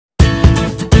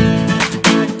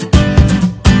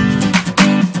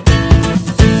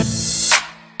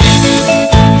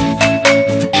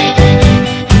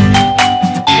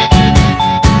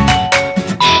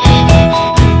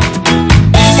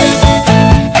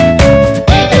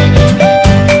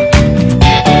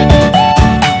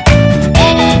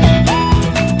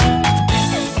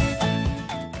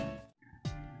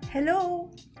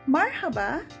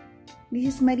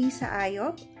This is Marisa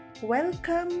Ayop.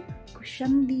 Welcome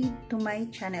to my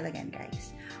channel again,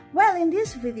 guys. Well, in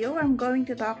this video, I'm going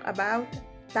to talk about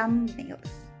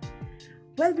thumbnails.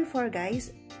 Well, before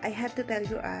guys, I have to tell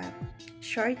you a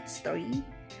short story.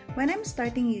 When I'm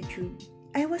starting YouTube,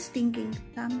 I was thinking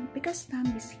because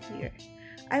thumb is here.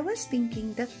 I was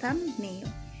thinking the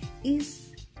thumbnail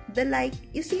is the like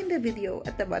you see in the video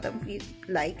at the bottom,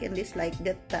 like and dislike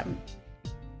the thumb.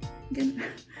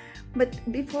 But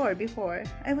before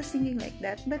I was thinking like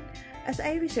that, but as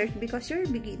I researched, because you're a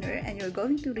beginner and you're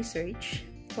going to research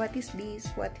what is this,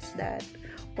 what is that,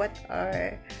 what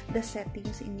are the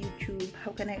settings in YouTube,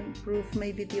 how can I improve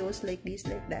my videos like this,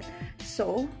 like that.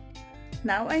 So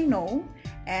now I know,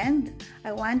 and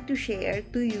I want to share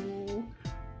to you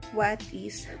what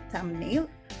is thumbnail.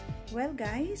 Well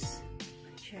guys,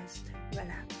 just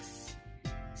relax,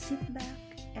 sit back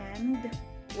and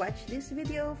watch this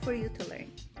video for you to learn.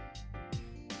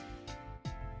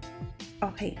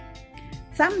 Okay,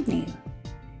 thumbnail.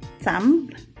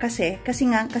 Thumb,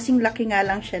 kasing laki nga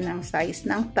lang siya ng size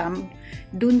ng thumb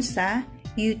dun sa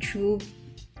YouTube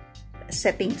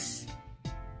settings.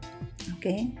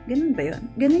 Okay? Ganun ba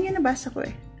yun? Ganun yung nabasa ko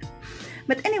eh.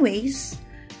 But anyways,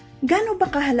 gaano ba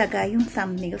kahalaga yung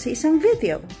thumbnail sa isang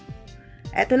video?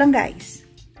 Eto lang guys.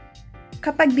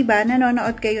 Kapag diba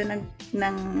nanonood kayo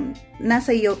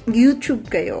nasa YouTube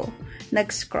kayo,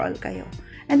 nag-scroll kayo,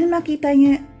 and then makita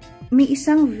nyo may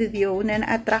isang video na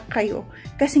na-attract kayo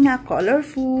kasi nga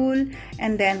colorful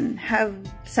and then have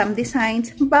some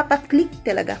designs, mapapaklik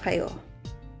talaga kayo.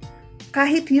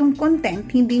 Kahit yung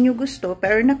content hindi nyo gusto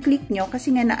pero na-click nyo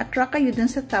kasi nga na-attract kayo dun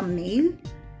sa thumbnail,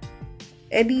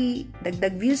 edi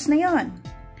dagdag views na yon.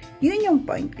 Yun yung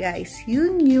point guys.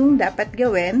 Yun yung dapat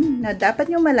gawin, na dapat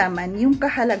nyo malaman yung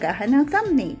kahalagahan ng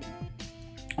thumbnail.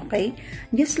 Okay?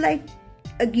 Just like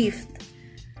a gift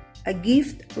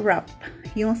wrap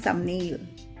yung thumbnail.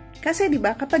 Kasi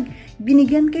diba kapag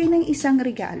binigyan kayo ng isang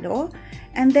regalo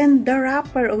and then the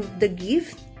wrapper of the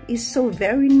gift is so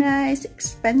very nice,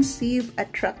 expensive,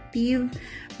 attractive,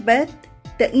 but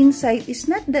the inside is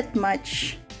not that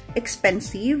much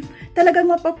expensive,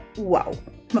 talagang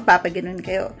mapapaganon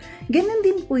kayo. Ganon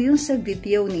din po yung sa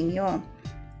video ninyo.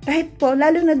 Kahit po,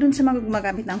 lalo na dun sa mga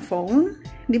gumagamit ng phone,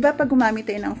 diba pag gumamit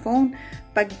tayo ng phone,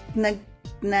 pag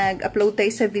nag-upload tayo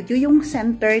sa video, yung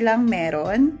center lang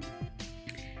meron,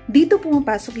 dito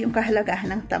pumapasok yung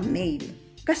kahalagahan ng thumbnail.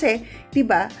 Kasi,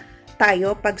 diba,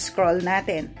 tayo pag-scroll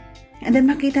natin, and then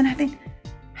makita natin,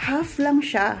 half lang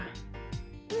siya.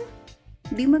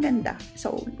 Hindi maganda.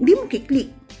 So, hindi mo kiklik,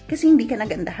 kasi hindi ka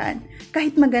nagandahan.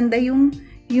 Kahit maganda yung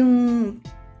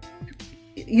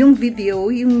video,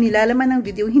 yung nilalaman ng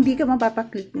video, hindi ka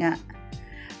mapapaklik nga.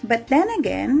 But then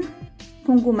again,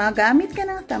 kung gumagamit ka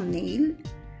ng thumbnail,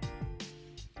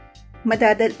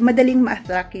 madaling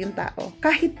ma-attract yung tao.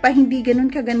 Kahit pa hindi ganun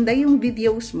kaganda yung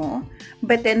videos mo,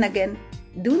 but then again,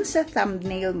 dun sa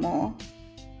thumbnail mo,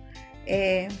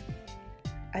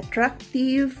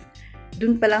 attractive,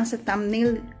 dun pa lang sa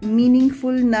thumbnail,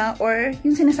 meaningful na, or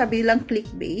yung sinasabi lang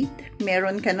clickbait,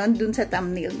 meron ka nun dun sa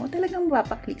thumbnail mo, talagang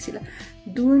mapapaklik sila.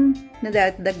 Dun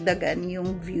nadadagdagan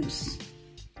yung views.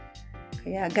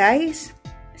 Kaya guys,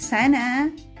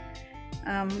 sana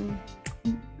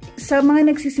sa mga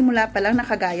nagsisimula pa lang,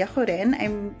 nakagaya ko rin,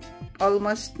 I'm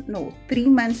almost 3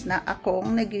 months na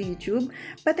akong nag-YouTube,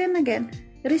 but then again,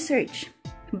 research,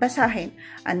 basahin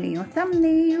ano yung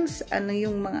thumbnails, ano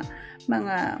yung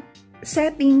mga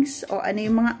settings, o ano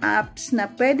yung mga apps na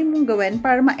pwede mong gawin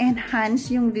para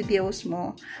ma-enhance yung videos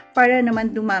mo, para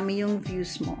naman dumami yung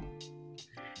views mo.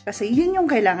 Kasi yun yung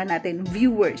kailangan natin,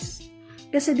 viewers.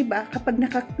 Kasi diba, kapag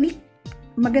nakaklik,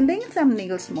 maganda yung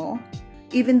thumbnails mo,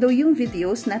 even though yung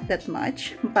videos not that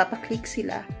much, mapapaklik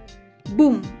sila.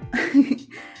 Boom!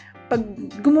 Pag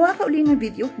gumawa ka uli ng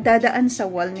video, dadaan sa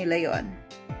wall nila yon,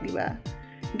 diba?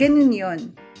 Ganun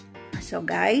yon. So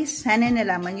guys, sana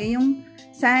nalaman nyo yung,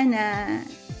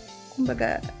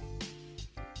 kumbaga,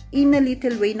 in a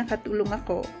little way nakatulong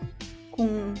ako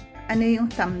kung ano yung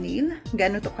thumbnail,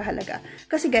 gano'n to kahalaga.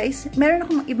 Kasi guys, meron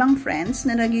akong ibang friends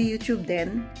na nag-YouTube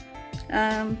din,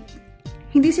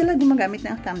 hindi sila gumagamit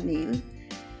ng thumbnail.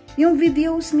 Yung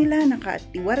videos nila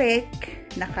nakatiwarek,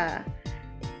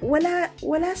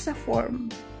 wala sa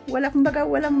form. Kumbaga,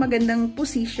 walang magandang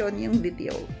position yung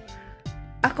video.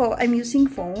 Ako, I'm using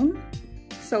phone.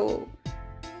 So,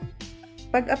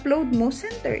 pag-upload mo,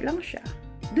 center lang siya.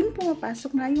 Dun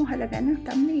pumapasok nga yung halaga ng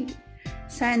thumbnail.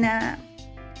 Sana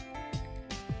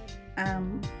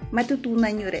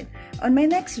matutunan nyo rin. On my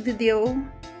next video,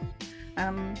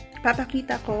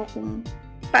 papakita ko kung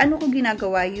paano ko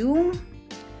ginagawa yung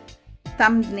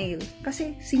thumbnail.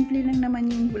 Kasi simple lang naman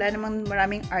yun. Wala namang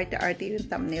maraming arte-arte yung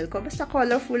thumbnail ko. Basta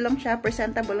colorful lang siya,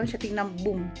 presentable lang siya. Tingnan,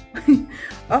 boom.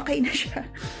 Okay na siya.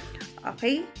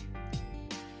 Okay?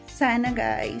 Sana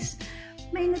guys,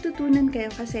 may natutunan kayo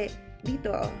kasi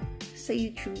dito sa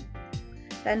YouTube,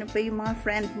 lalo pa yung mga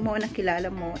friend mo na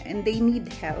kilala mo and they need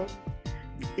help.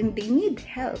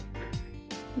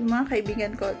 Yung mga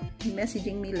kaibigan ko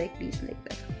messaging me like this, like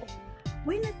that.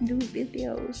 Why not do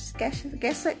videos?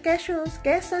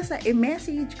 Kesa sa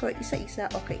i-message ko isa-isa,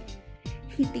 okay.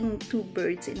 Hitting 2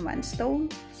 birds in 1 stone.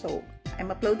 So,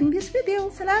 I'm uploading this video.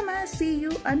 Salamat! See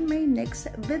you on my next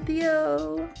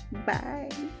video.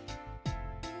 Bye!